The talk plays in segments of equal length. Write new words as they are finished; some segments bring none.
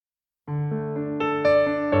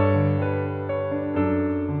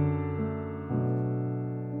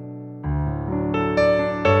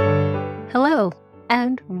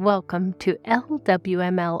and welcome to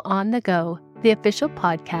LWML On the Go, the official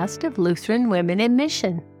podcast of Lutheran Women in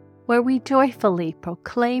Mission, where we joyfully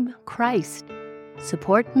proclaim Christ,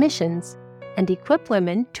 support missions, and equip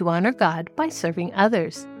women to honor God by serving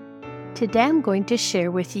others. Today I'm going to share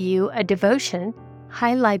with you a devotion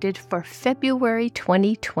highlighted for February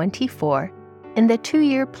 2024 in the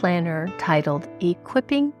 2-year planner titled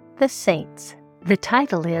Equipping the Saints. The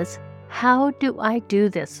title is, How Do I Do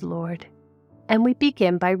This, Lord? And we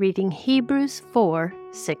begin by reading Hebrews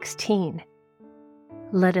 4:16.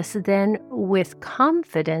 Let us then with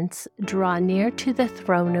confidence draw near to the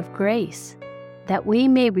throne of grace, that we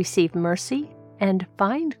may receive mercy and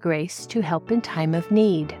find grace to help in time of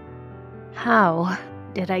need. How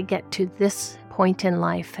did I get to this point in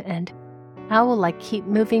life, and how will I keep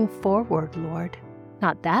moving forward, Lord?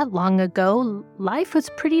 Not that long ago, life was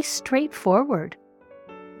pretty straightforward.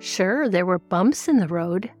 Sure, there were bumps in the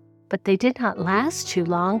road, but they did not last too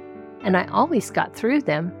long, and I always got through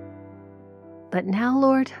them. But now,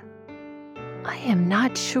 Lord, I am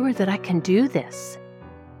not sure that I can do this.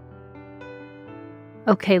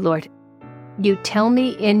 Okay, Lord, you tell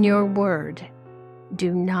me in your word,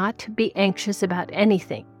 do not be anxious about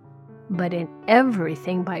anything, but in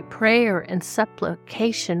everything by prayer and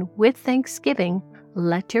supplication with thanksgiving,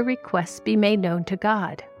 let your requests be made known to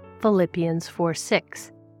God. Philippians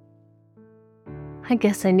 4:6. I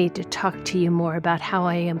guess I need to talk to you more about how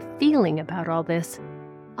I am feeling about all this.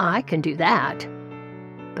 I can do that,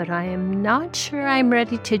 but I am not sure I'm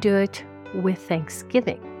ready to do it with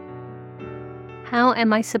thanksgiving. How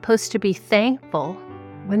am I supposed to be thankful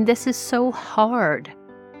when this is so hard?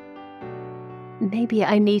 Maybe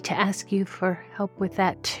I need to ask you for help with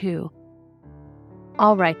that too.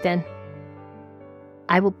 All right then.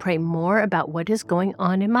 I will pray more about what is going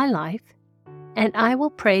on in my life, and I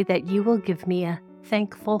will pray that you will give me a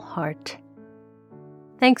thankful heart.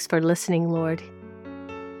 Thanks for listening, Lord,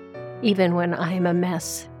 even when I am a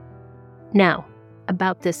mess. Now,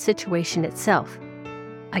 about this situation itself.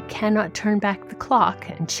 I cannot turn back the clock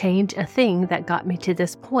and change a thing that got me to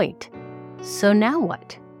this point. So now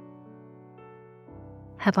what?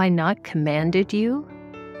 Have I not commanded you?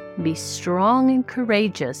 Be strong and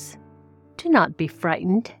courageous. Do not be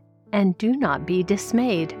frightened, and do not be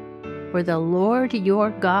dismayed, for the Lord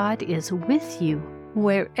your God is with you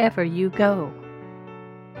wherever you go.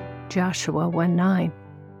 Joshua 1:9.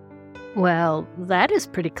 Well, that is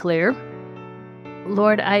pretty clear.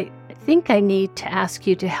 Lord, I think I need to ask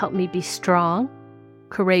you to help me be strong,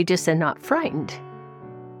 courageous, and not frightened,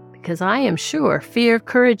 because I am sure fear,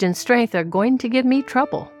 courage, and strength are going to give me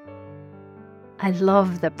trouble. I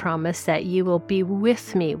love the promise that you will be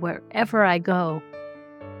with me wherever I go.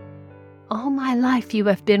 All my life you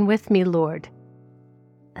have been with me, Lord.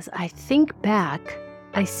 As I think back,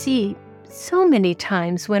 I see so many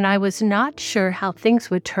times when I was not sure how things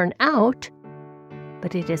would turn out,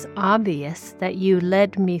 but it is obvious that you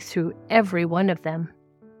led me through every one of them.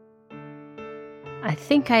 I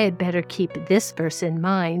think I had better keep this verse in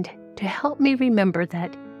mind to help me remember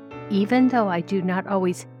that even though I do not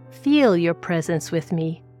always feel your presence with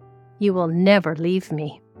me, you will never leave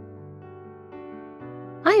me.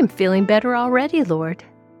 I am feeling better already, Lord.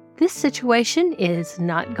 This situation is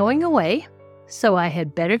not going away, so I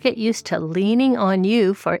had better get used to leaning on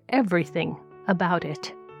you for everything about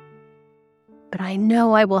it. But I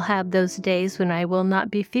know I will have those days when I will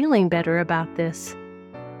not be feeling better about this.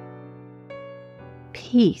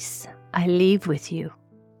 Peace I leave with you.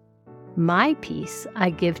 My peace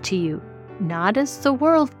I give to you. Not as the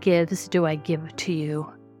world gives do I give to you.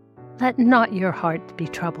 Let not your heart be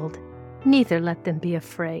troubled, neither let them be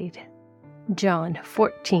afraid. John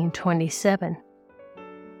 14:27.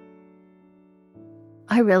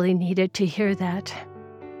 I really needed to hear that.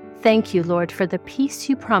 Thank you, Lord, for the peace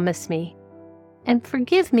you promise me, and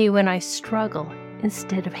forgive me when I struggle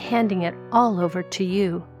instead of handing it all over to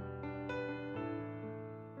you.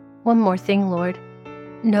 One more thing, Lord.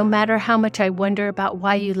 No matter how much I wonder about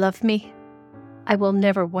why you love me, I will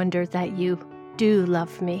never wonder that you do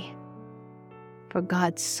love me. For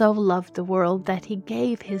God so loved the world that he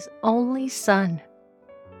gave his only Son,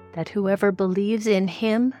 that whoever believes in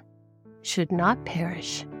him should not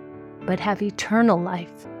perish, but have eternal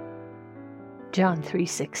life. John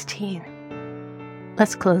 3:16.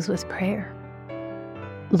 Let's close with prayer.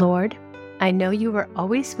 Lord, I know you are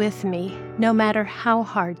always with me, no matter how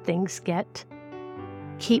hard things get.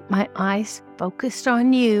 Keep my eyes focused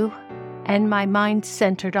on you and my mind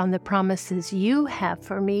centered on the promises you have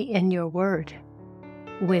for me in your word.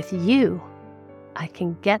 With you, I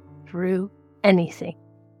can get through anything.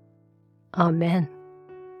 Amen.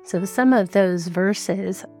 So some of those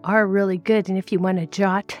verses are really good, and if you want to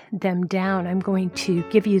jot them down, I'm going to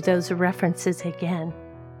give you those references again.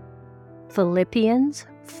 Philippians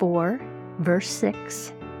 4, verse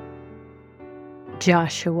 6.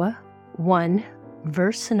 Joshua 1,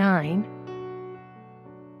 verse 9.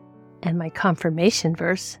 And my confirmation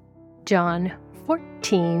verse, John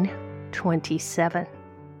 14:27.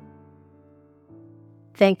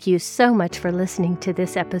 Thank you so much for listening to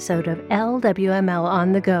this episode of LWML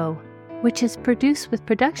On The Go, which is produced with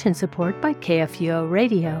production support by KFUO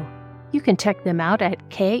Radio. You can check them out at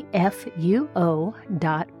kfuo.org.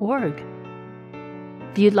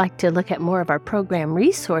 If you'd like to look at more of our program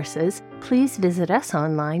resources, please visit us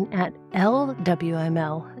online at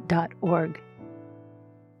lwml.org.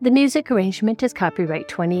 The music arrangement is copyright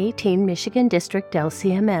 2018 Michigan District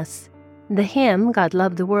LCMS. The hymn, God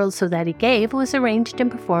Loved the World So That He Gave, was arranged and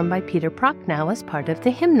performed by Peter Prochnow as part of the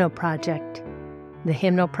Hymnal Project. The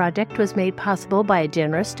Hymnal Project was made possible by a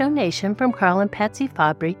generous donation from Carl and Patsy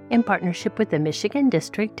Fabry in partnership with the Michigan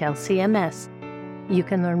District LCMS. You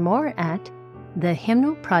can learn more at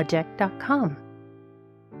thehymnalproject.com.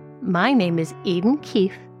 My name is Eden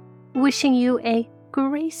Keefe, wishing you a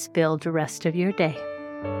grace-filled rest of your day.